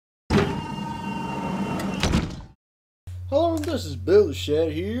Hello, this is Bill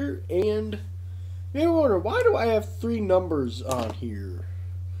Shed here, and you wonder, why do I have three numbers on here?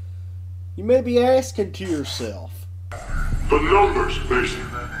 You may be asking to yourself. The numbers, Mason.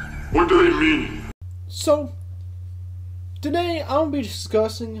 What do they mean? So, today I'll be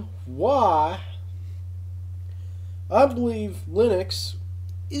discussing why I believe Linux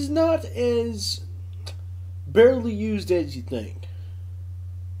is not as barely used as you think.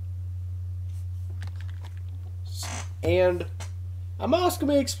 And I'm also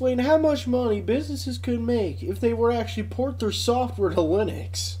going to explain how much money businesses could make if they were to actually port their software to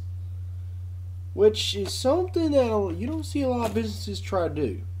Linux. Which is something that you don't see a lot of businesses try to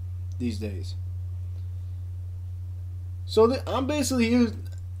do these days. So I'm basically using,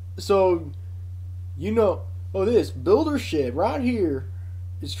 this Builder Shed right here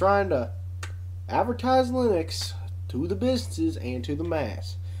is trying to advertise Linux to the businesses and to the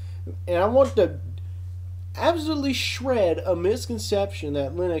mass. And I want to absolutely shred a misconception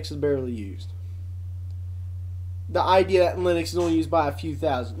that Linux is barely used. The idea that Linux is only used by a few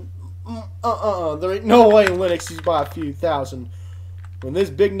thousand. There ain't no way Linux is used by a few thousand. When this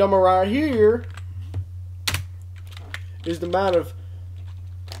big number right here is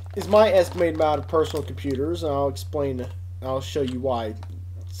my estimated amount of personal computers, and I'll show you why.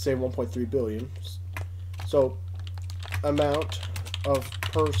 Say 1.3 billion. So, amount of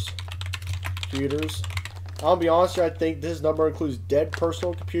computers. I'll be honest, I think this number includes dead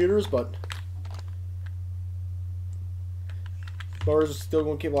personal computers, but numbers are still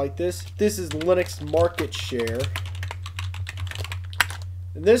going to keep it like this. This is Linux market share.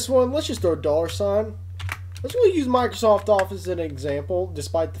 And this one, let's just throw a $sign. Let's really use Microsoft Office as an example,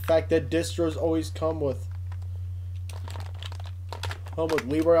 despite the fact that distros always come with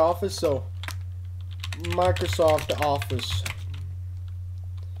LibreOffice. So, Microsoft Office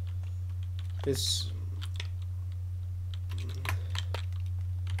is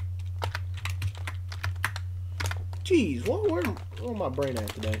Jeez, where my brain at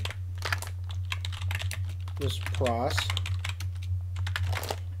today? This price.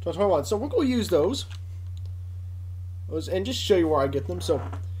 2021. So we're going to use those. And just show you where I get them. So,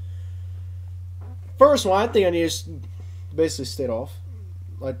 first one, I think I need to basically state off.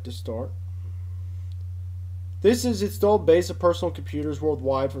 Like to start. This is installed base of personal computers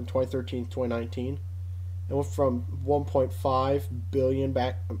worldwide from 2013 to 2019. It went from 1.5 billion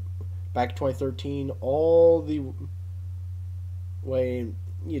back to 2013 all the way.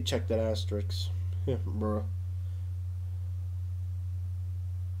 You check that asterisk. Bruh.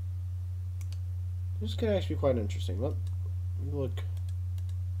 This could actually be quite interesting. Let me look.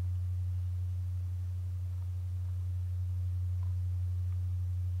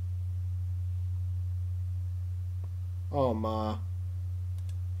 Oh my.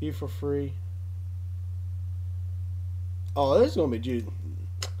 Here for free. Oh, this is going to be juicy.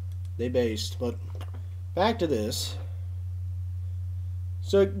 They based, but back to this.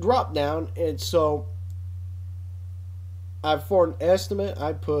 So drop down, and so for an estimate,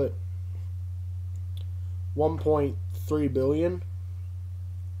 I put 1.3 billion,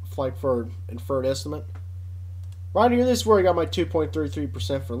 like for an inferred estimate. Right here, this is where I got my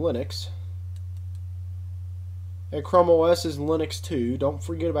 2.33% for Linux. And Chrome OS is Linux 2. Don't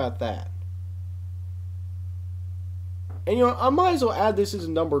forget about that. And I might as well add this as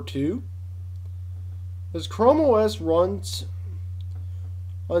number 2. Because Chrome OS runs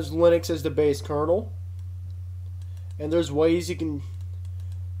Linux as the base kernel. And there's ways you can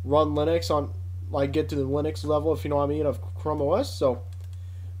run Linux on, like, get to the Linux level, if you know what I mean, of Chrome OS. So,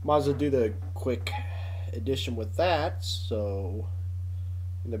 might as well do the quick addition with that. So,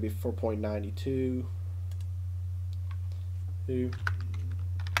 that'd be 4.92.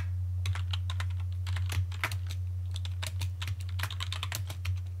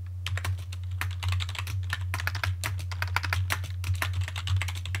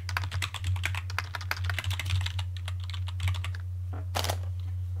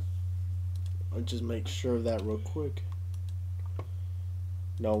 I'll just make sure of that real quick.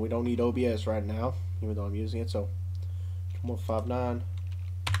 No, we don't need OBS right now, even though I'm using it. So 159.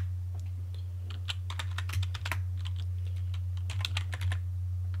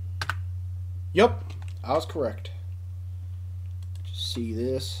 Yep, I was correct. Just see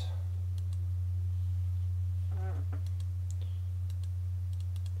this.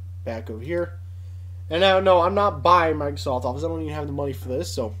 Back over here. And now, no, I'm not buying Microsoft Office. I don't even have the money for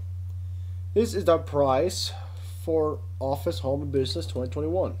this. So, this is the price for Office Home and Business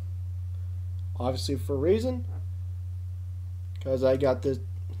 2021. Obviously, for a reason. Because I got the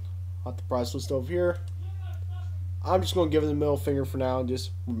price list over here. I'm just going to give it the middle finger for now and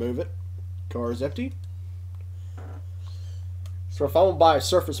just remove it. Car is empty. So if I want to buy a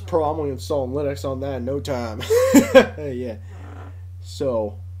Surface Pro, I'm going to install Linux on that in no time. Yeah.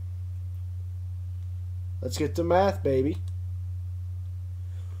 So, let's get to math, baby.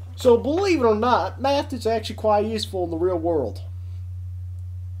 So, believe it or not, math is actually quite useful in the real world.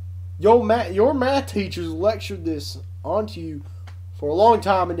 Your math teachers lectured this onto you for a long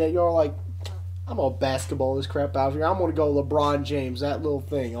time, and yet you're like, I'm going to basketball this crap out here. I'm going to go LeBron James, that little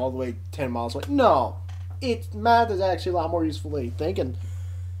thing, all the way 10 miles away. No. Math is actually a lot more useful than you think. And you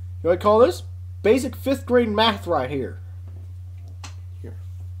know what I call this? Basic 5th grade math right here.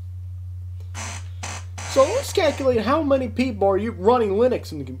 So let's calculate how many people are you running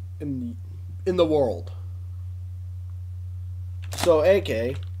Linux in the world. So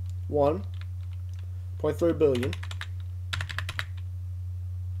AK 1.3 billion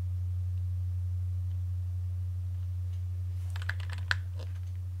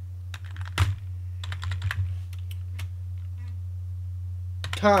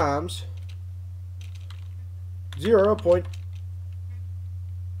times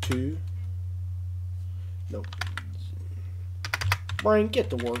 0.2. Nope. Brain,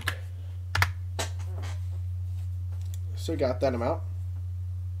 get to work. So got that amount.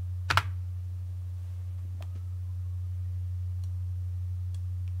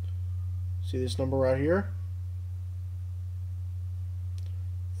 See this number right here?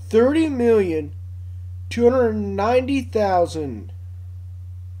 30,290,000.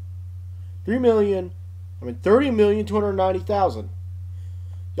 30,290,000.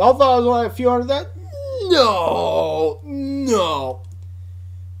 Y'all thought I was only a few hundred of that? No.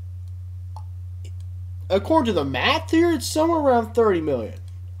 According to the math here, it's somewhere around 30 million.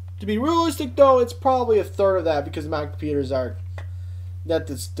 To be realistic, though, it's probably a third of that because my computers are that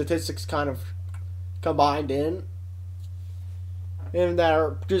the statistics kind of combined in, and that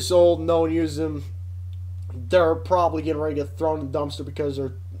are just old, no one uses them. They're probably getting ready to get thrown in the dumpster because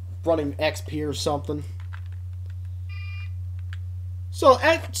they're running XP or something. So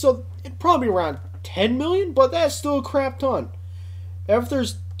it'd probably be around 10 million, but that's still a crap ton. If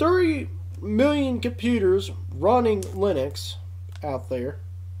there's 30 million computers running Linux out there,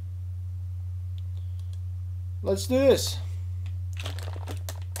 let's do this.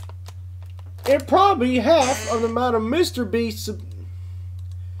 It'd probably be half of the amount of Mr. Beast.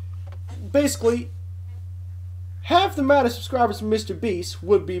 Basically, half the amount of subscribers to Mr. Beast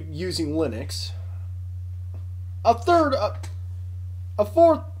would be using Linux. Around a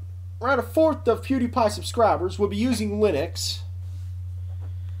fourth of PewDiePie subscribers would be using Linux.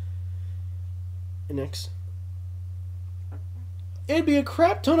 It'd be a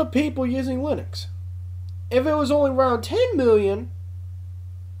crap ton of people using Linux. If it was only around 10 million,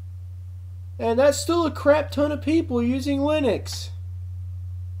 and that's still a crap ton of people using Linux.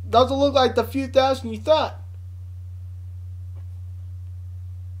 Doesn't look like the few thousand you thought.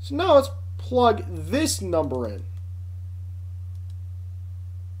 So now let's plug this number in.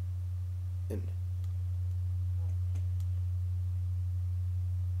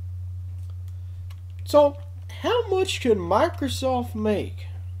 So, how much could Microsoft make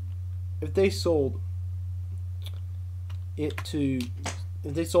if they sold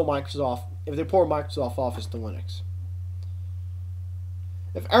Microsoft, if they poured Microsoft Office to Linux?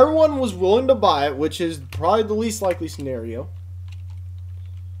 If everyone was willing to buy it, which is probably the least likely scenario,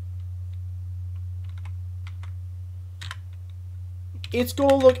 it's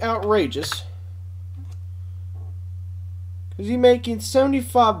going to look outrageous. Because you're making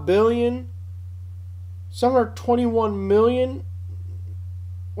 75 billion, 721 million.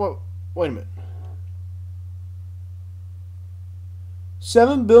 Well, wait a minute.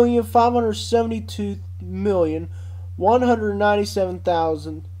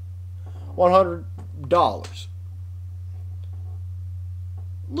 7,572,197,100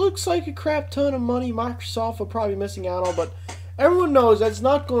 looks like a crap ton of money Microsoft will probably be missing out on, but everyone knows that's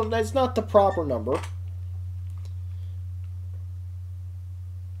not the proper number.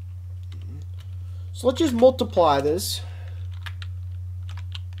 So let's just multiply this.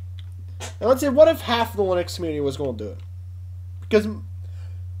 And let's say, what if half of the Linux community was going to do it? Because,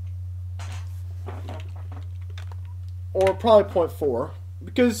 or probably 0.4,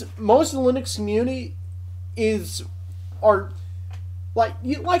 because most of the Linux community are like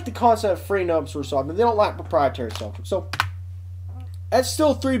the concept of free and open source software. They don't like proprietary software. So that's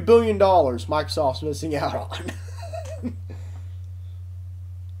still $3 billion Microsoft's missing out on.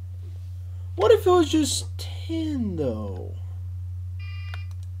 What if it was just 10 though?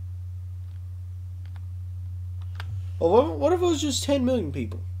 Well, what if it was just 10 million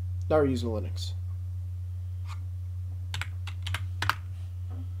people that are using Linux?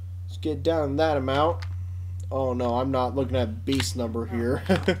 Let's get down that amount. Oh no, I'm not looking at beast number here.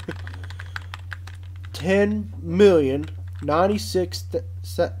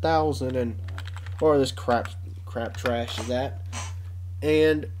 10,096,000 and or this crap trash is that,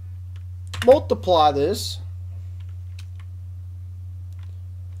 and multiply this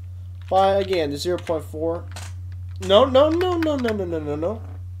by again the 0.4. No.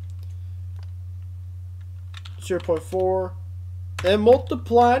 0.4, and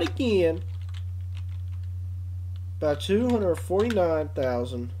multiply it again by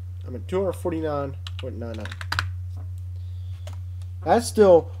 249,000. I mean 249.99. That's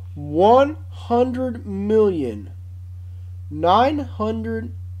still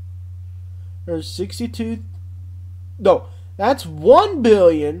 100,962. No, that's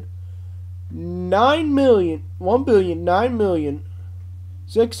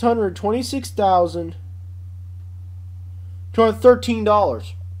 1,009,626,213.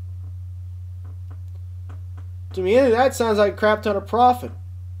 To me, that sounds like a crap ton of profit.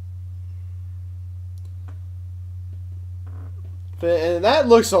 And that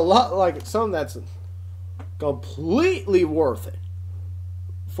looks a lot like something that's completely worth it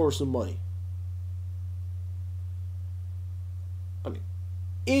for some money. I mean,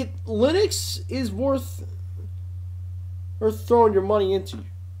 Linux is worth throwing your money into.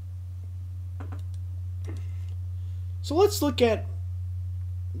 So let's look at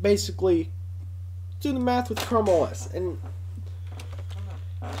basically do the math with Chrome OS, and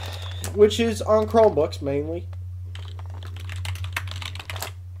which is on Chromebooks mainly.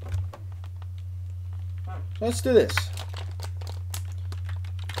 Let's do this.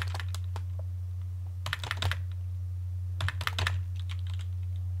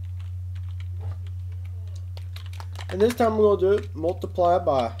 And this time we're going to do it multiply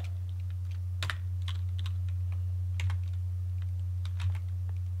by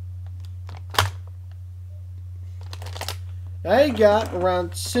I got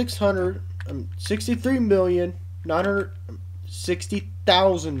around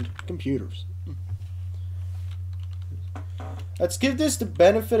 63,960,000 computers. Let's give this the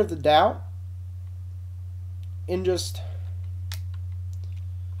benefit of the doubt and just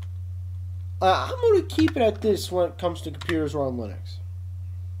I'm going to keep it at this when it comes to computers run Linux.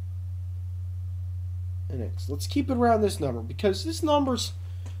 Let's keep it around this number because this number's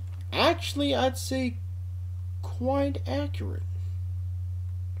actually, I'd say, quite accurate.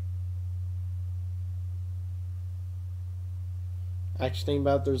 Actually, think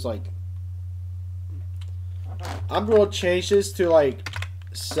about it, there's like I'm going to change this to like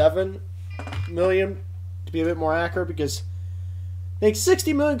 7 million to be a bit more accurate because I think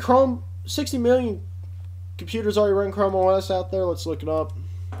 60 million computers already run Chrome OS out there. Let's look it up.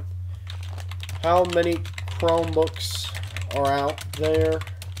 How many Chromebooks are out there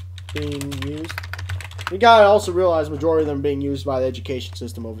being used? We gotta also realize the majority of them are being used by the education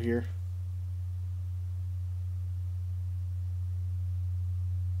system over here.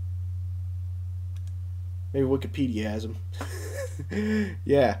 Maybe Wikipedia has them.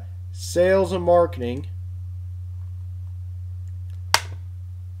 Yeah. Sales and marketing.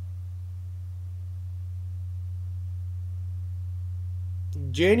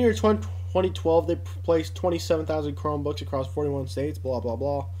 January 2012, they placed 27,000 Chromebooks across 41 states, blah, blah,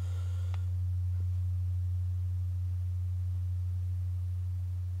 blah.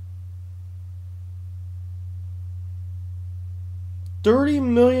 $30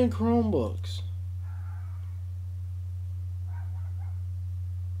 million Chromebooks.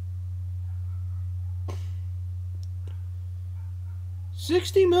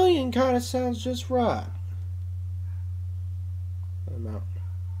 $60 million kind of sounds just right. Amount.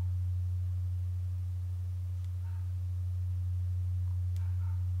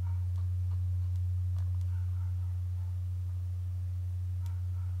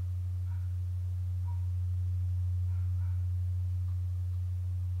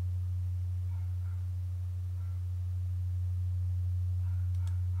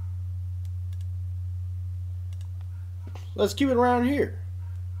 Let's keep it around here.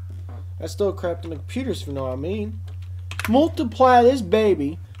 That's still crap in the computers, if you know what I mean. Multiply this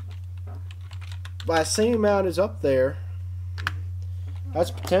baby by the same amount as up there. That's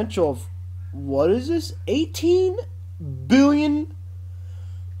potential of, what is this?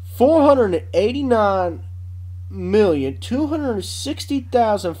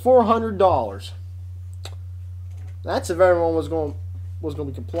 18,489,260,400. That's if everyone was going to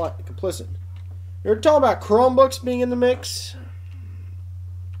be complicit. You're talking about Chromebooks being in the mix.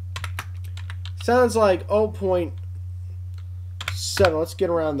 Sounds like 0.7. Let's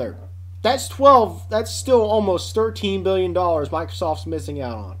get around there. That's 12. That's still almost $13 billion Microsoft's missing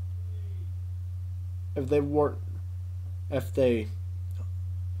out on. if they weren't, if they,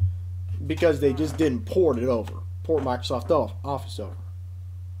 because they just didn't port Microsoft Office over.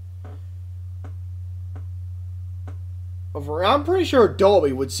 I'm pretty sure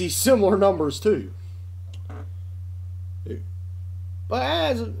Adobe would see similar numbers too. But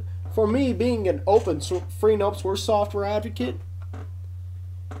as for me being an free and open source software advocate,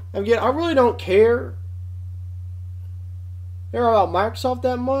 again, I really don't care about Microsoft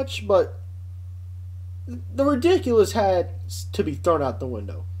that much, but the ridiculous had to be thrown out the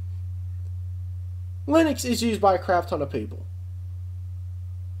window. Linux is used by a crap ton of people.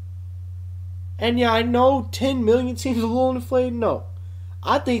 And yeah, I know 10 million seems a little inflated. No.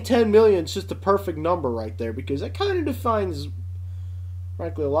 I think 10 million is just the perfect number right there, because that kind of defines,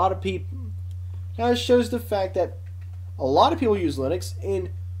 frankly, a lot of people. That shows the fact that a lot of people use Linux, and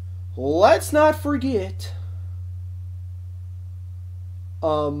let's not forget,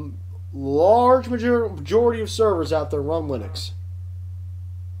 large majority of servers out there run Linux.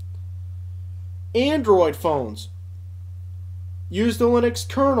 Android phones use the Linux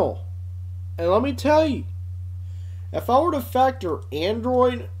kernel. And let me tell you, if I were to factor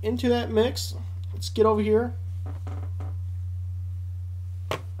Android into that mix, let's get over here.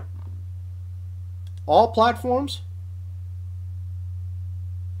 All platforms.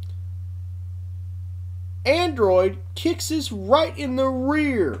 Android kicks us right in the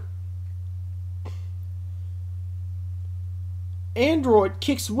rear. Android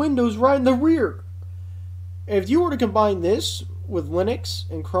kicks Windows right in the rear. If you were to combine this with Linux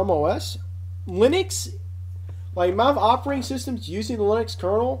and Chrome OS, Linux, like amount of operating systems using the Linux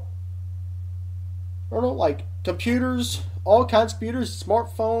kernel, like computers, all kinds of computers,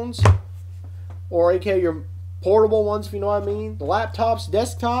 smartphones, or aka your portable ones, if you know what I mean, the laptops,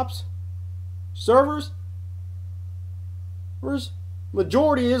 desktops, servers,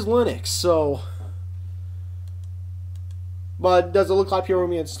 majority is Linux. So, but does it look like you're going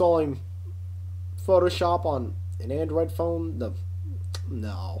to be installing Photoshop on an Android phone?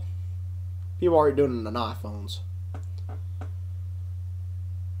 No. People are already doing it on iPhones.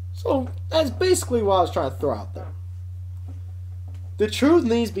 So, that's basically what I was trying to throw out there. The truth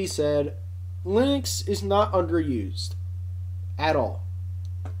needs to be said, Linux is not underused at all.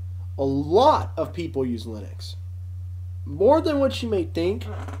 A lot of people use Linux. More than what you may think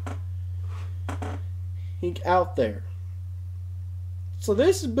out there. So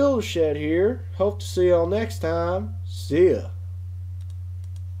this is Buildershed here. Hope to see y'all next time. See ya.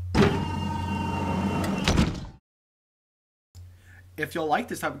 If y'all like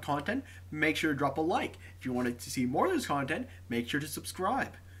this type of content, make sure to drop a like. If you want to see more of this content, make sure to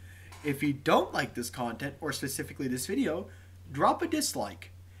subscribe. If you don't like this content, or specifically this video, drop a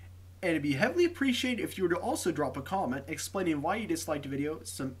dislike. And it'd be heavily appreciated if you were to also drop a comment explaining why you disliked the video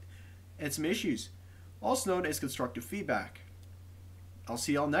and some issues, also known as constructive feedback. I'll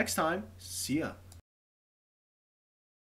see y'all next time. See ya.